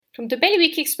From the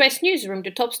Bailiwick Express newsroom,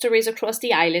 the top stories across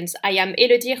the islands, I am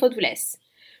Elodie Rodoules.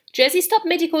 Jersey's top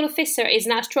medical officer is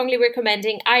now strongly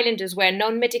recommending islanders wear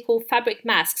non-medical fabric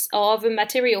masks or other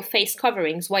material face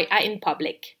coverings while out in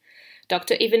public.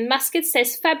 Dr. Evan Muscat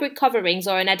says fabric coverings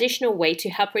are an additional way to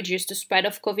help reduce the spread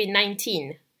of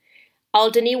COVID-19.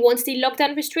 Alderney wants the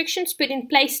lockdown restrictions put in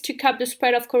place to curb the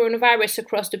spread of coronavirus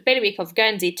across the bailiwick of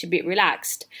Guernsey to be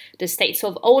relaxed. The States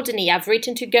of Alderney have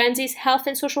written to Guernsey's Health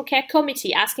and Social Care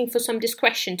Committee asking for some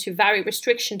discretion to vary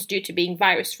restrictions due to being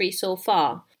virus-free so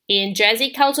far. In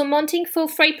Jersey, calls are mounting for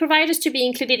freight providers to be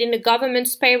included in the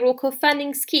government's payroll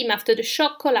co-funding scheme after the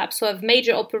shock collapse of a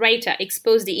major operator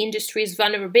exposed the industry's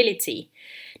vulnerability.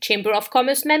 Chamber of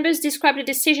Commerce members described the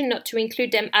decision not to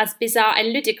include them as bizarre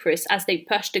and ludicrous as they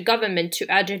pushed the government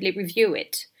to urgently review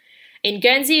it. In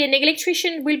Guernsey, an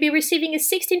electrician will be receiving a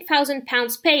 £16,000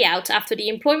 payout after the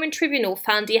Employment Tribunal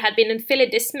found he had been unfairly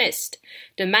dismissed.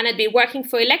 The man had been working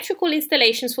for electrical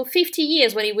installations for 50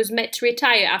 years when he was made to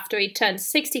retire after he turned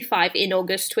 65 in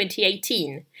August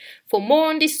 2018. For more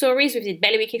on these stories, visit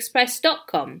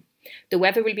bailiwickexpress.com. The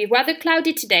weather will be rather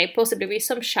cloudy today, possibly with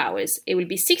some showers. It will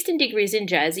be 16 degrees in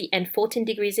Jersey and 14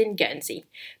 degrees in Guernsey.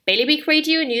 Bailiwick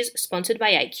Radio News, sponsored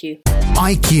by iQ.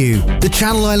 iQ, the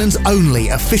Channel Islands' only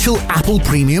official Apple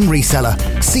premium reseller.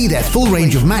 See their full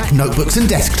range of Mac notebooks and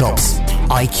desktops.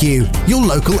 iQ, your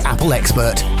local Apple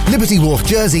expert. Liberty Wharf,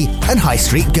 Jersey and High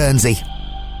Street, Guernsey.